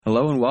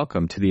Hello and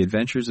welcome to the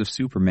Adventures of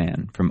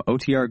Superman from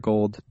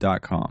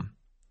OTRGold.com.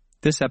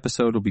 This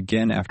episode will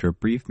begin after a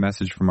brief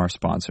message from our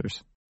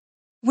sponsors.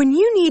 When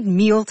you need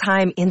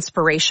mealtime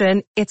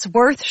inspiration, it's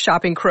worth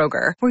shopping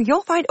Kroger, where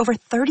you'll find over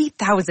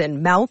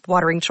 30,000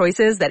 mouth-watering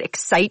choices that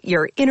excite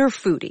your inner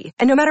foodie.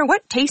 And no matter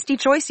what tasty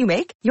choice you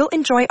make, you'll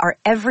enjoy our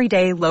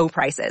everyday low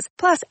prices,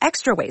 plus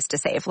extra ways to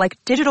save, like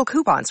digital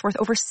coupons worth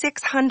over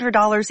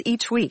 $600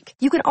 each week.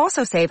 You can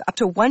also save up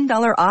to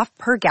 $1 off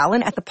per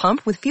gallon at the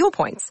pump with fuel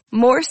points.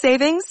 More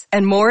savings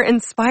and more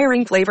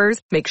inspiring flavors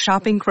make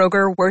shopping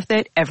Kroger worth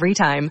it every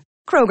time.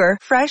 Kroger,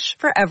 fresh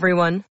for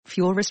everyone.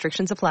 Fuel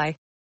restrictions apply.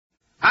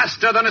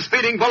 Faster than a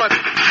speeding bullet.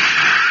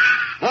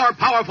 More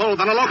powerful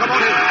than a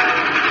locomotive.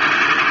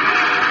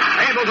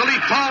 Able to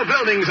leap tall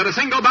buildings at a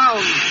single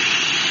bound.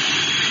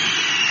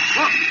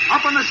 Look,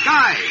 up in the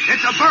sky.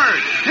 It's a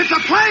bird. It's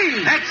a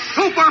plane. It's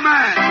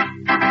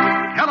Superman.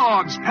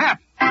 Kellogg's Pep.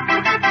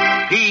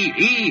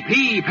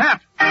 P-E-P,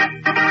 Pep.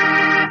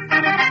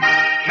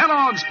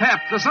 Kellogg's Pep,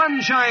 the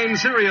Sunshine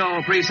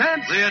Cereal,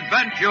 presents The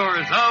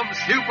Adventures of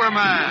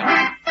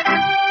Superman.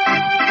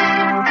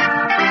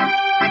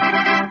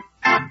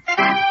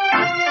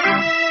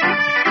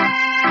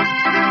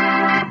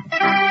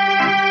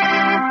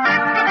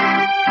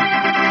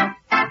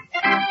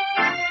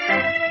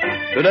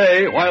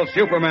 Today, while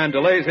Superman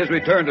delays his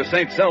return to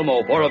St.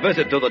 Selmo for a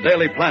visit to the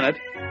Daily Planet,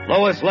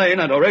 Lois Lane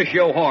and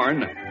Horatio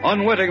Horn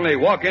unwittingly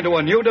walk into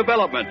a new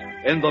development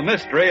in the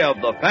mystery of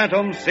the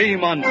Phantom Sea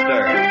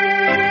Monster.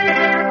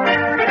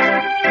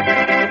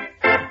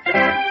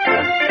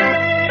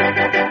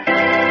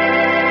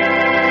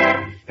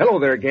 Hello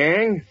there,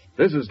 gang.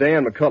 This is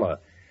Dan McCullough.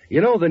 You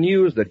know, the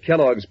news that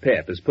Kellogg's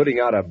Pep is putting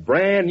out a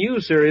brand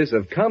new series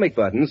of comic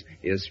buttons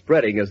is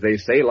spreading, as they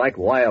say, like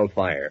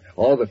wildfire.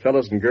 All the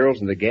fellas and girls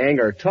in the gang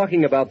are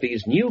talking about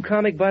these new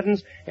comic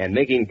buttons and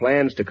making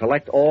plans to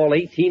collect all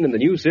 18 in the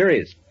new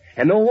series.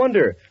 And no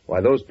wonder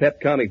why those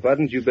Pep comic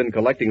buttons you've been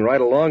collecting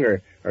right along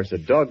are so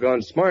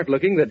doggone smart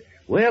looking that,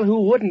 well,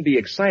 who wouldn't be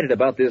excited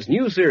about this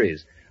new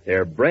series?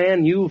 They're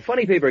brand new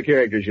funny paper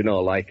characters, you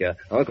know, like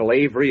Uncle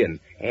Avery and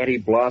Auntie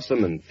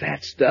Blossom and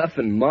Fat Stuff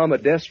and Mama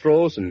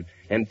Destros and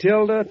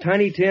Tilda,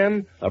 Tiny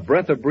Tim, A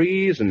Breath of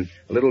Breeze and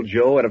Little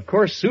Joe, and of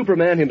course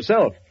Superman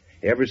himself.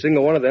 Every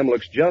single one of them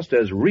looks just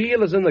as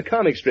real as in the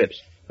comic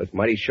strips. Looks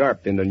mighty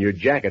sharp pinned on your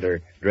jacket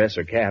or dress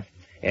or cap.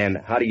 And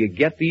how do you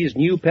get these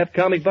new Pep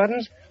comic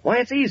buttons? Why,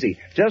 it's easy.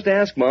 Just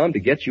ask Mom to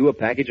get you a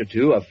package or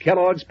two of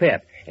Kellogg's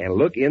Pep and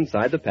look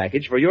inside the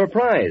package for your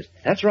prize.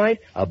 That's right,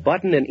 a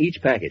button in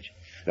each package.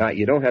 Now,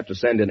 you don't have to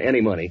send in any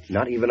money,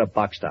 not even a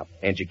box top,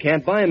 and you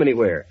can't buy them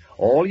anywhere.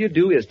 All you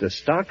do is to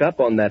stock up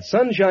on that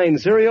Sunshine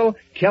cereal,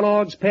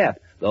 Kellogg's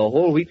Pep, the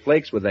whole wheat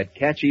flakes with that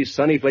catchy,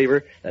 sunny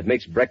flavor that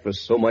makes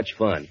breakfast so much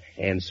fun,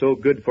 and so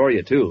good for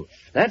you, too.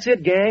 That's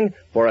it, gang.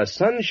 For a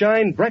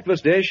Sunshine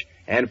breakfast dish,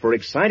 and for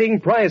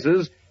exciting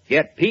prizes,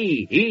 get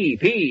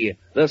P-E-P,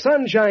 the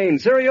Sunshine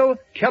cereal,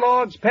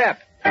 Kellogg's Pep.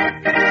 And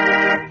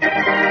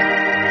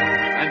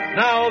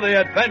now,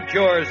 the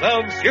Adventures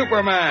of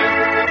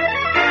Superman.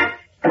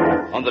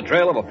 On the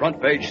trail of a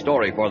front-page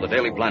story for the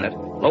Daily Planet,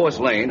 Lois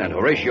Lane and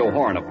Horatio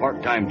Horn, a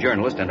part-time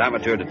journalist and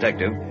amateur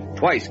detective,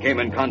 twice came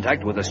in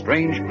contact with a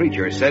strange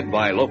creature said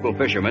by local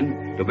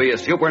fishermen to be a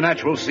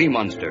supernatural sea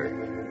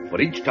monster.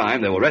 But each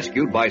time they were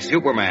rescued by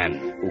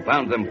Superman, who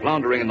found them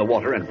floundering in the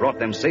water and brought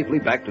them safely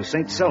back to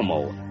St.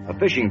 Selmo, a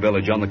fishing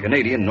village on the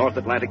Canadian North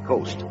Atlantic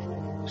coast.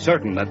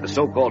 Certain that the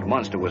so-called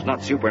monster was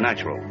not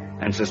supernatural,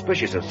 and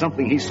suspicious of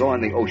something he saw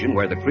in the ocean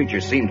where the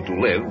creature seemed to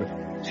live,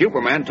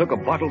 Superman took a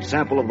bottled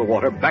sample of the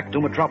water back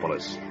to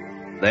Metropolis.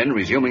 Then,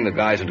 resuming the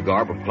guise and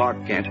garb of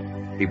Clark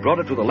Kent, he brought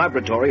it to the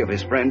laboratory of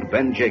his friend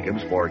Ben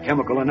Jacobs for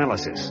chemical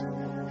analysis.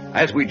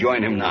 As we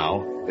join him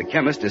now, the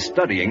chemist is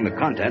studying the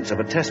contents of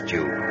a test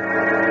tube.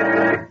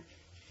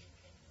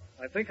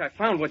 I think I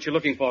found what you're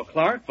looking for,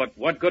 Clark, but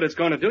what good it's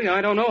going to do you, I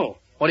don't know.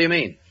 What do you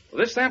mean? Well,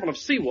 this sample of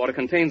seawater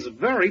contains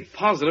very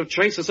positive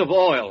traces of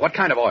oil. What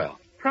kind of oil?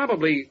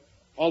 Probably,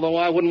 although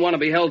I wouldn't want to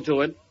be held to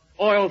it,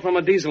 oil from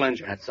a diesel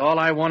engine. That's all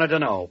I wanted to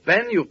know.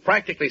 Ben, you've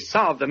practically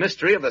solved the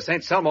mystery of the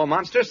St. Selmo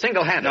monster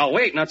single-handed. Now,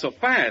 wait, not so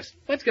fast.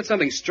 Let's get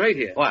something straight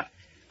here. What?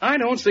 I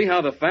don't see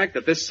how the fact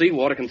that this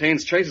seawater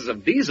contains traces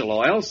of diesel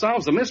oil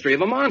solves the mystery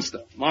of a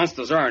monster.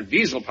 Monsters aren't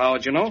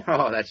diesel-powered, you know.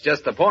 Oh, that's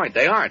just the point.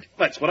 They aren't.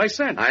 That's what I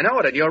said. I know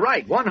it, and you're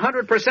right.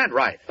 100%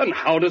 right. Then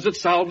how does it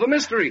solve the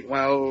mystery?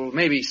 Well,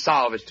 maybe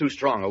solve is too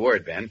strong a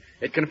word, Ben.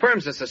 It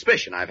confirms a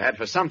suspicion I've had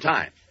for some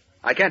time.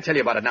 I can't tell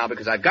you about it now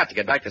because I've got to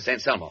get back to St.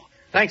 Selmo.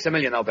 Thanks a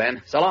million, though,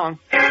 Ben. So long.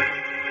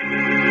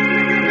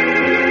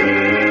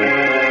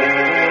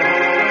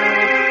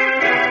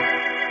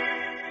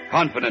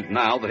 Confident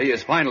now that he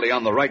is finally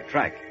on the right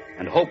track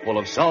and hopeful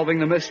of solving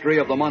the mystery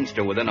of the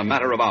monster within a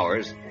matter of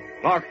hours,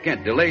 Clark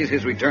Kent delays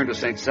his return to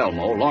St.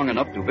 Selmo long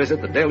enough to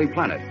visit the Daily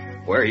Planet,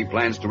 where he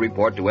plans to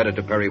report to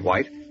Editor Perry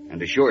White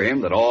and assure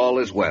him that all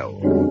is well.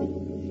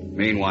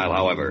 Meanwhile,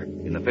 however,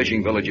 in the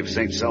fishing village of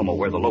St. Selmo,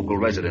 where the local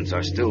residents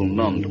are still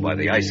numbed by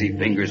the icy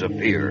fingers of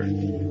fear,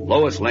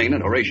 Lois Lane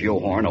and Horatio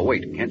Horn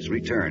await Kent's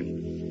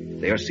return.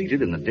 They are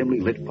seated in the dimly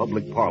lit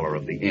public parlor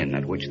of the inn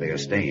at which they are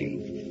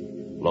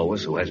staying.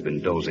 Lois, who has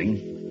been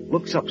dozing,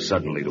 looks up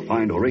suddenly to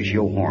find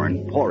Horatio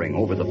Horn poring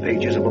over the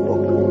pages of a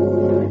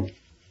book.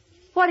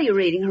 What are you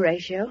reading,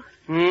 Horatio?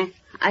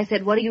 I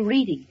said, what are you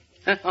reading?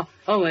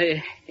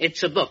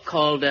 It's a book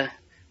called,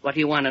 What Do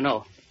You Want to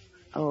Know?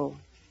 Oh.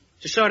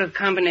 It's a sort of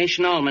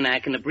combination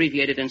almanac and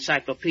abbreviated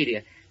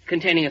encyclopedia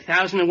containing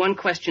 1,001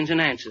 questions and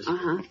answers.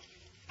 Uh-huh.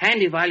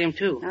 Handy volume,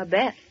 too. I'll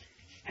bet.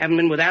 Haven't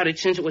been without it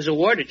since it was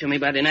awarded to me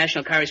by the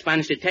National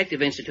Correspondence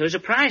Detective Institute as a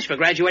prize for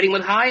graduating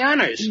with high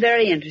honors.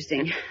 Very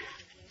interesting.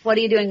 What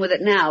are you doing with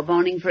it now?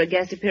 Boning for a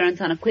guest appearance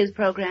on a quiz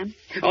program?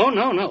 Oh,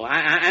 no.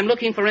 I'm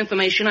looking for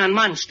information on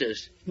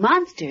monsters.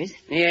 Monsters?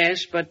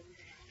 Yes, but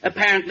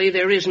apparently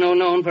there is no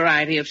known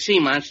variety of sea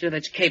monster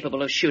that's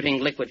capable of shooting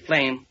liquid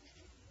flame.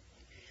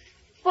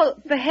 Well,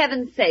 for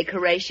heaven's sake,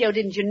 Horatio,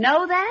 didn't you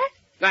know that?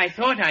 I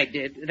thought I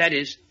did. That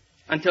is,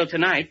 until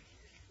tonight,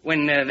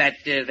 when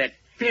that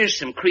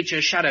fearsome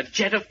creature shot a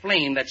jet of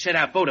flame that set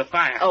our boat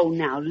afire. Oh,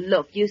 now,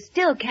 look, you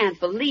still can't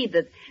believe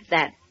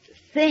that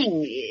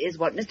thing is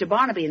what Mr.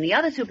 Barnaby and the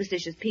other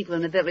superstitious people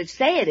in the village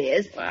say it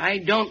is. Well, I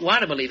don't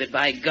want to believe it,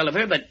 by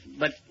Gulliver,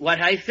 but what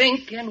I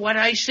think and what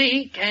I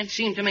see can't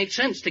seem to make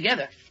sense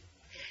together.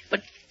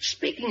 But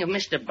speaking of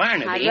Mr.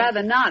 Barnaby... I'd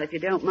rather not, if you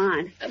don't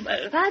mind.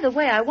 By the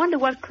way, I wonder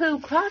what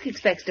clue Clark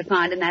expects to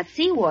find in that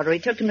seawater he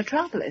took to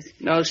Metropolis.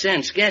 No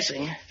sense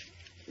guessing.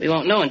 We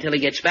won't know until he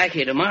gets back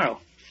here tomorrow.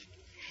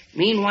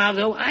 Meanwhile,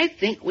 though, I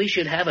think we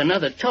should have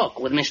another talk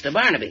with Mr.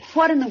 Barnaby.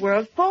 What in the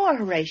world for,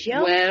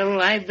 Horatio?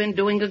 Well, I've been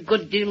doing a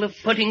good deal of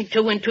putting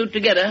two and two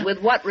together. With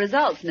what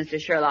results,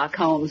 Mr. Sherlock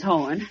Holmes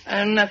Horn?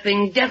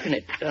 Nothing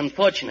definite,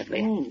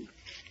 unfortunately.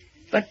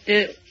 But,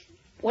 do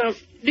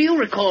you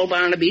recall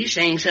Barnaby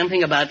saying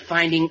something about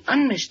finding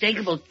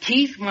unmistakable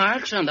teeth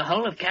marks on the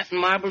hull of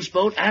Captain Marble's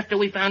boat after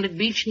we found it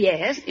beached?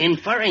 Yes.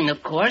 Inferring,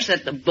 of course,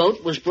 that the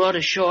boat was brought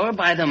ashore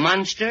by the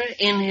monster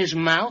in his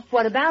mouth?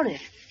 What about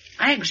it?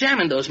 I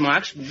examined those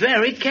marks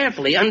very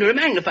carefully under a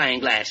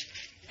magnifying glass.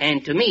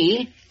 And to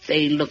me,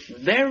 they looked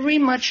very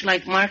much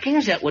like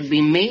markings that would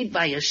be made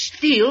by a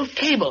steel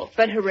cable.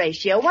 But,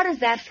 Horatio, what does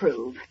that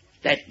prove?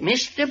 That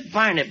Mr.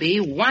 Barnaby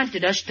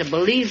wanted us to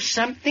believe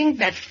something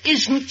that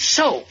isn't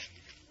so.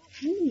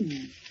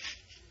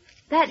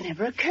 That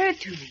never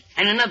occurred to me.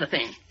 And another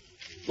thing.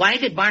 Why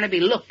did Barnaby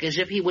look as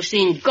if he was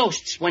seeing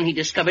ghosts when he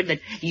discovered that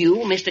you,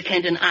 Mr.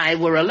 Kent, and I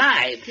were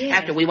alive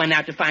after we went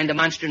out to find the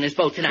monster in his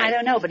boat tonight? I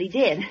don't know, but he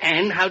did.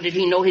 And how did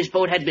he know his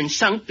boat had been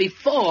sunk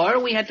before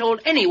we had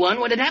told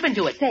anyone what had happened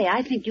to it? Say,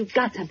 I think you've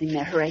got something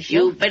there,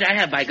 Horatio. You bet I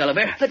have, by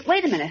Gulliver. But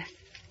wait a minute.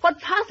 What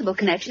possible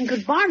connection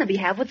could Barnaby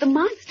have with the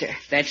monster?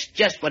 That's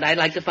just what I'd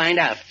like to find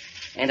out.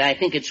 And I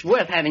think it's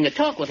worth having a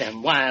talk with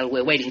him while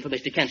we're waiting for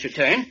Mr. Kent's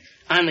return,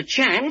 on the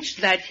chance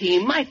that he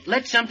might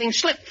let something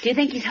slip. Do you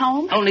think he's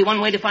home? Only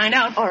one way to find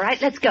out. All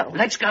right, let's go.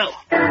 Let's go.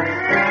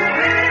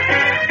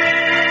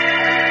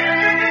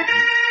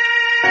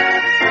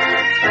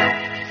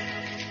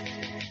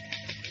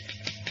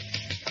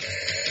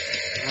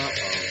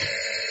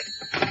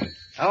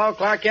 Hello,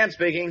 Clark Kent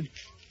speaking.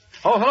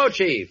 Oh, hello,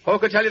 Chief. Who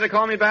could tell you to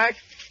call me back?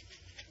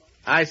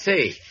 I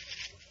see.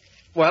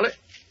 Well,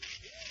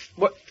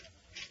 What?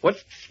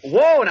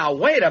 Whoa, now,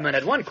 wait a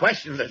minute. One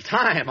question at a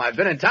time. I've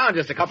been in town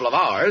just a couple of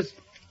hours.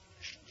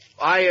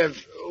 I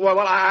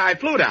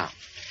flew down.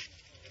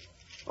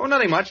 Oh,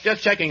 nothing much.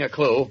 Just checking a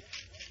clue.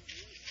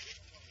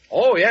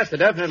 Oh, yes, there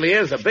definitely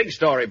is a big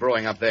story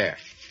brewing up there.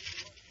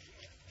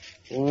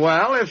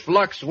 Well, if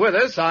luck's with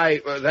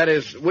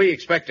us, we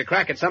expect to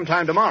crack it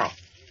sometime tomorrow.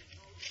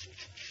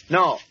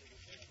 No,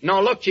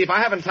 look, Chief, I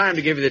haven't time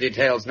to give you the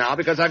details now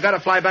because I've got to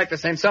fly back to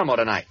St. Selmo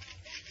tonight.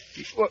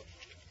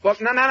 Well,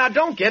 now,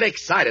 don't get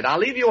excited. I'll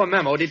leave you a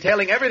memo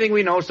detailing everything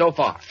we know so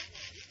far.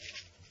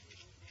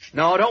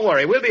 No, don't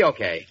worry. We'll be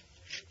okay.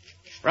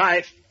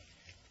 Right.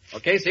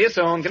 Okay, see you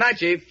soon. Good night,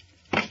 Chief.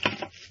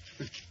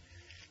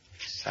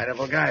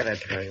 Excitable guy,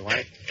 that Perry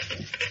White.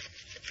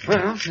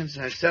 Well, since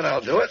I said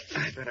I'll do it,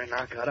 I better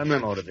knock out a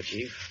memo to the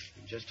Chief.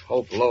 Just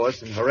hope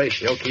Lois and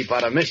Horatio keep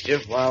out of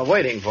mischief while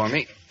waiting for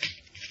me.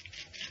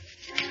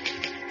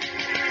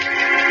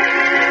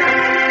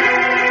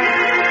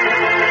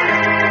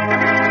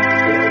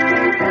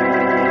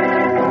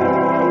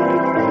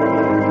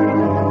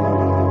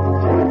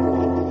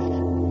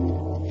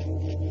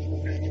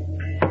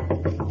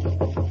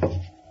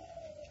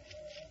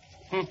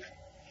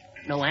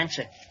 No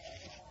answer.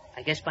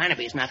 I guess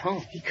Barnaby's not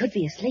home. He could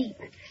be asleep.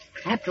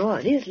 After all,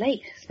 it is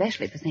late,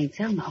 especially for St.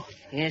 Selmo.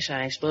 Yes,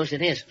 I suppose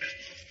it is.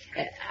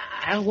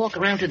 I'll walk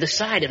around to the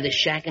side of this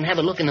shack and have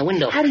a look in the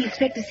window. How do you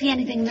expect to see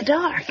anything in the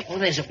dark? Well,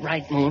 there's a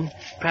bright moon.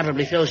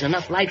 Probably throws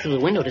enough light through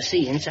the window to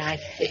see inside.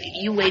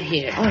 You wait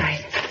here. All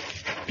right.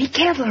 Be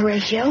careful,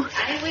 Horatio.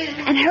 I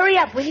will. And hurry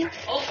up, will you?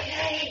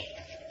 Okay.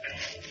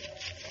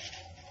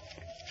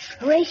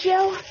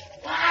 Horatio?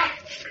 What?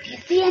 Do you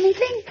see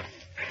anything?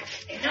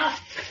 No.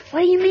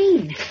 What do you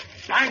mean?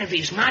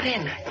 Barnaby's not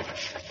in.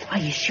 Are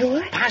you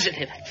sure?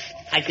 Positive.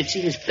 I could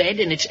see his bed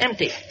and it's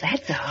empty.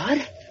 That's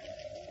odd.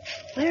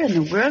 Where in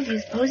the world do you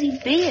suppose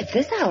he'd be at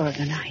this hour of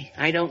the night?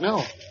 I don't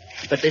know.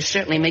 But this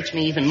certainly makes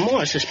me even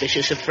more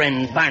suspicious of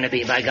friend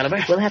Barnaby, by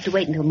Gulliver. We'll have to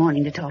wait until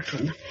morning to talk to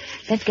him.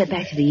 Let's get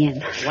back to the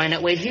inn. Why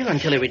not wait here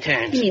until he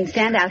returns? You mean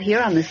stand out here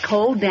on this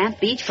cold, damp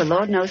beach for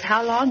Lord knows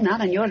how long?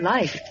 Not on your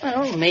life.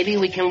 Well, maybe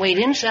we can wait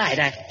inside.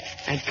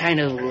 I'd kind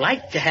of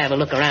like to have a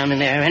look around in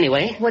there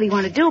anyway. What do you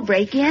want to do,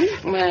 break in?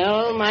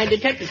 Well, my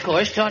detective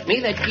course taught me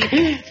that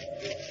you...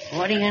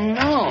 What do you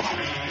know?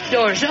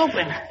 Door's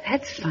open.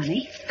 That's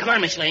funny. Come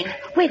on, Miss Lane.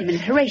 Wait a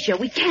minute, Horatio.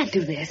 We can't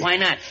do this. Why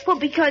not? Well,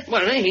 because...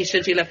 Well,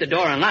 since he left the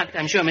door unlocked,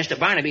 I'm sure Mr.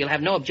 Barnaby will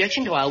have no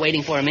objection to our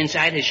waiting for him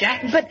inside his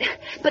shack.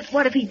 But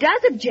what if he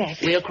does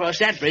object? We'll cross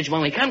that bridge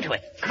when we come to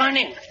it. Come on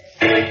in.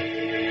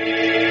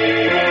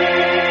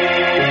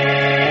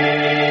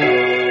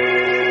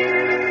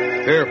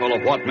 Fearful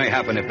of what may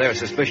happen if their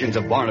suspicions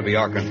of Barnaby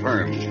are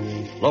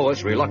confirmed,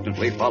 Lois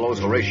reluctantly follows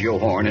Horatio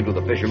Horn into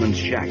the fisherman's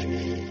shack.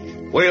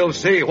 We'll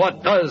see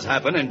what does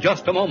happen in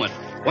just a moment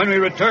when we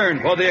return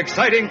for the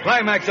exciting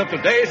climax of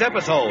today's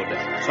episode.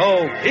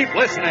 So keep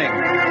listening.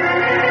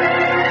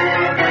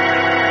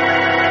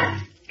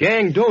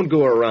 Gang, don't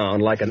go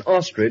around like an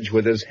ostrich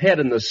with his head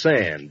in the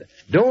sand.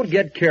 Don't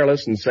get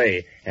careless and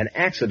say, an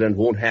accident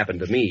won't happen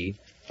to me.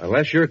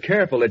 Unless you're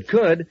careful, it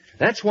could.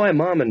 That's why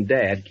Mom and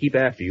Dad keep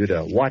after you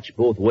to watch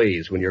both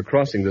ways when you're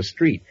crossing the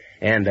street.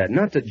 And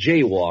not to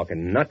jaywalk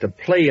and not to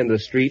play in the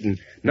street and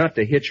not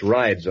to hitch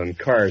rides on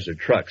cars or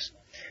trucks.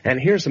 And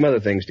here's some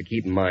other things to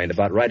keep in mind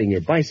about riding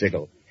your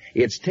bicycle.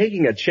 It's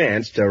taking a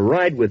chance to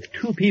ride with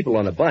two people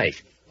on a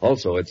bike.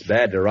 Also, it's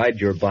bad to ride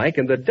your bike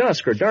in the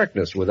dusk or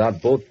darkness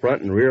without both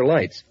front and rear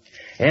lights.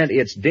 And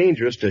it's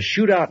dangerous to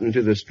shoot out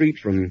into the street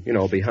from,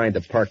 behind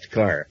a parked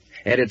car.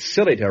 And it's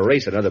silly to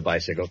race another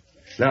bicycle.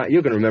 Now,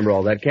 you can remember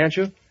all that, can't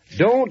you?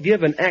 Don't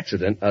give an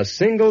accident a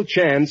single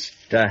chance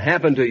to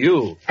happen to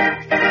you.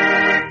 And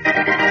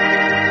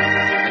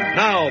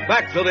now,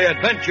 back to the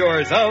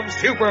adventures of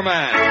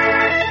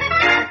Superman.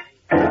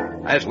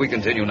 As we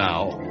continue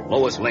now,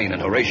 Lois Lane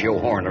and Horatio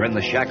Horn are in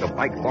the shack of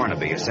Ike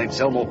Barnaby, a St.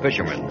 Selmo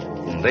fisherman,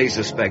 whom they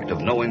suspect of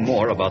knowing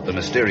more about the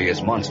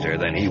mysterious monster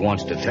than he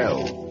wants to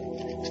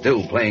tell.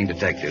 Still playing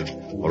detective,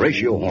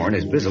 Horatio Horn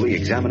is busily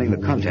examining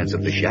the contents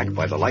of the shack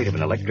by the light of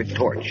an electric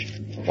torch,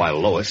 while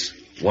Lois,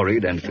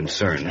 worried and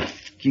concerned,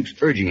 keeps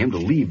urging him to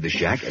leave the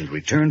shack and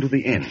return to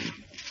the inn.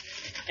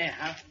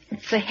 Yeah.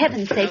 For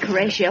heaven's sake,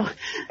 Horatio,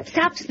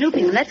 stop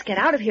snooping and let's get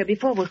out of here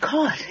before we're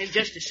caught.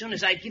 Just as soon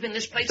as I've given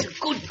this place a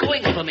good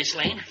going over, Miss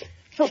Lane.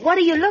 But what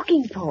are you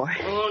looking for?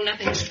 Oh,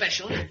 nothing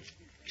special.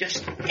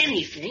 Just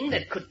anything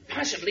that could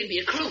possibly be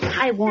a clue.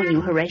 I warn you,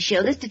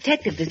 Horatio, this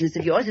detective business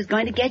of yours is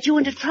going to get you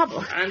into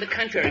trouble. On the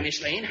contrary,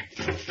 Miss Lane.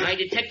 My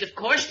detective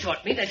course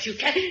taught me that you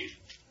can't...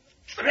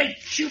 Great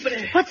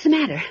Jupiter. What's the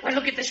matter? Why,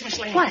 look at this, Miss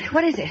Lane. What?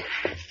 What is it?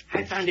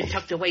 I found it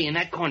tucked away in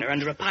that corner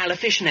under a pile of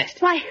fish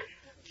nest. Why,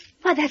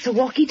 that's a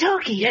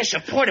walkie-talkie. Yes, a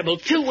portable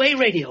two-way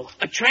radio,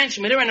 a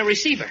transmitter and a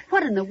receiver.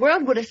 What in the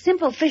world would a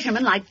simple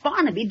fisherman like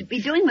Barnaby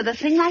be doing with a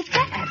thing like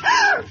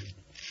that?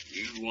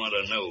 You want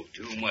to know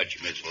too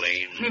much, Miss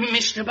Lane.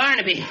 Mr.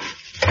 Barnaby.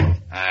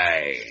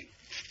 Aye.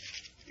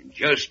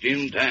 Just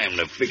in time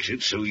to fix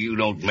it so you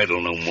don't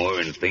meddle no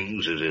more in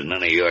things as is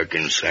none of your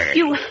concern.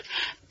 You...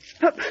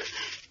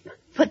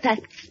 Put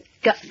that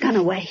gun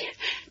away.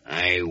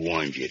 I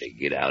warned you to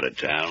get out of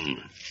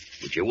town,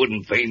 but you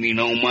wouldn't pay me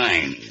no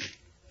mind.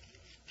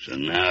 So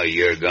now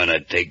you're gonna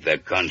take the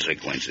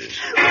consequences.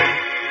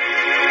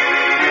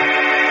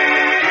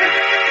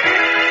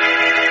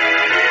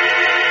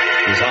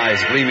 His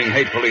eyes gleaming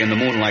hatefully in the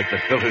moonlight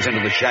that filters into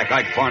the shack,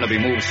 Ike Barnaby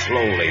moves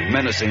slowly,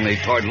 menacingly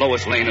toward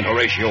Lois Lane and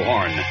Horatio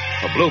Horn,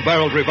 a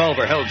blue-barreled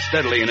revolver held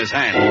steadily in his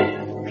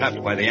hand.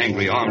 Trapped by the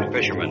angry armed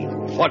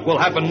fisherman. What will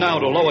happen now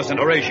to Lois and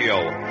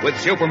Horatio, with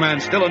Superman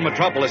still in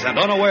Metropolis and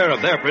unaware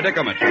of their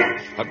predicament?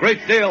 A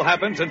great deal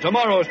happens in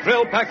tomorrow's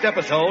thrill-packed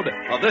episode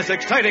of this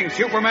exciting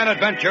Superman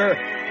adventure,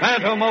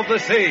 Phantom of the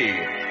Sea.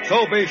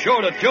 So be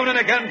sure to tune in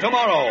again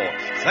tomorrow.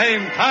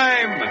 Same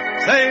time,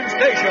 same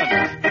station.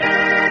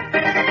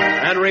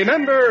 And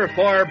remember,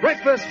 for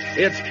breakfast,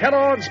 it's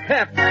Kellogg's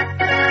Pep.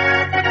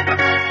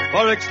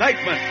 For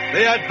excitement,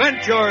 the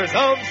adventures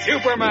of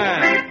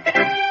Superman.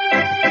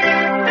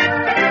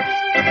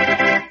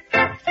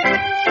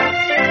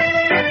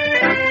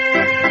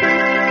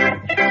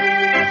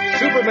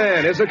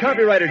 Superman is a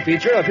copyrighted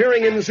feature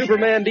appearing in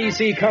Superman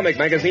DC comic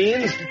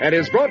magazines and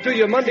is brought to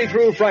you Monday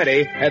through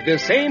Friday at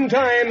this same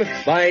time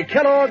by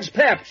Kellogg's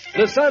Pep,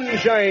 the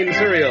Sunshine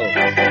Cereal.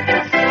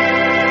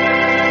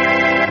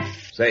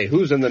 Say,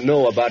 who's in the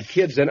know about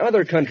kids in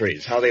other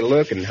countries, how they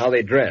look and how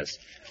they dress?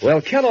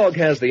 Well, Kellogg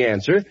has the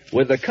answer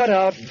with the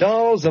cutout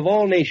Dolls of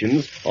All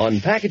Nations on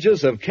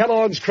packages of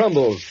Kellogg's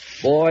Crumbles.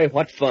 Boy,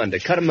 what fun to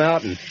cut them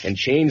out and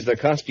change their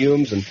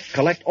costumes and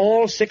collect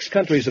all 6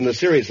 countries in the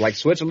series like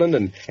Switzerland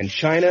and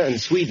China and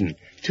Sweden.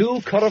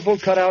 2 colorful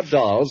cutout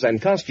dolls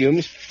and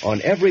costumes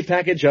on every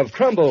package of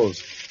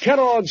Crumbles.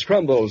 Kellogg's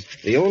Crumbles,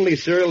 the only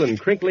cereal in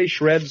crinkly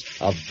shreds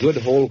of good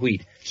whole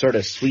wheat. Sort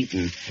of sweet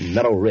and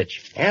mellow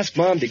rich. Ask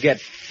Mom to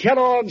get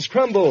Kellogg's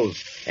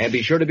Crumbles. And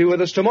be sure to be with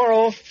us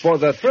tomorrow for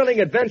the thrilling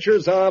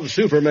adventures of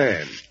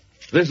Superman.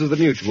 This is the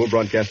Mutual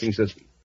Broadcasting System.